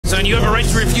Son, you have a right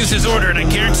to refuse his order, and I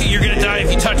guarantee you're gonna die if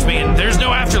you touch me, and there's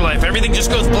no afterlife. Everything just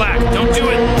goes black. Don't do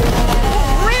it.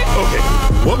 Okay,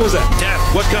 what was that? Death.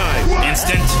 What kind?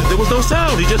 Instant. There was no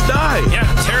sound, he just died. Yeah,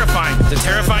 terrifying. It's a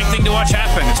terrifying thing to watch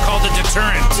happen. It's called a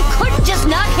deterrent. You couldn't just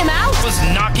knock him out? It was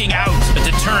knocking out. A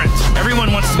deterrent.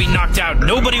 Everyone wants to be knocked out.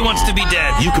 Nobody wants to be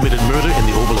dead. You committed murder in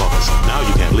the Oval Office. Now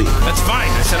you can't leave. That's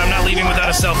fine. I said I'm not leaving without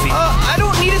a selfie. I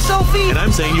don't need a selfie. And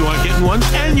I'm saying you aren't getting one,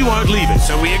 and you aren't leaving.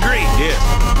 So we agree. Yes.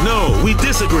 No, we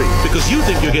disagree, because you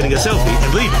think you're getting a selfie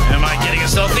and leaving. Am I getting a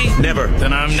selfie? Never.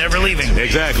 Then I'm never leaving.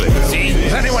 Exactly. See?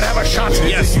 Does anyone have a shot?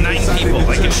 Yes, 9 people.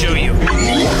 I can show you.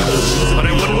 But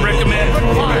I wouldn't recommend.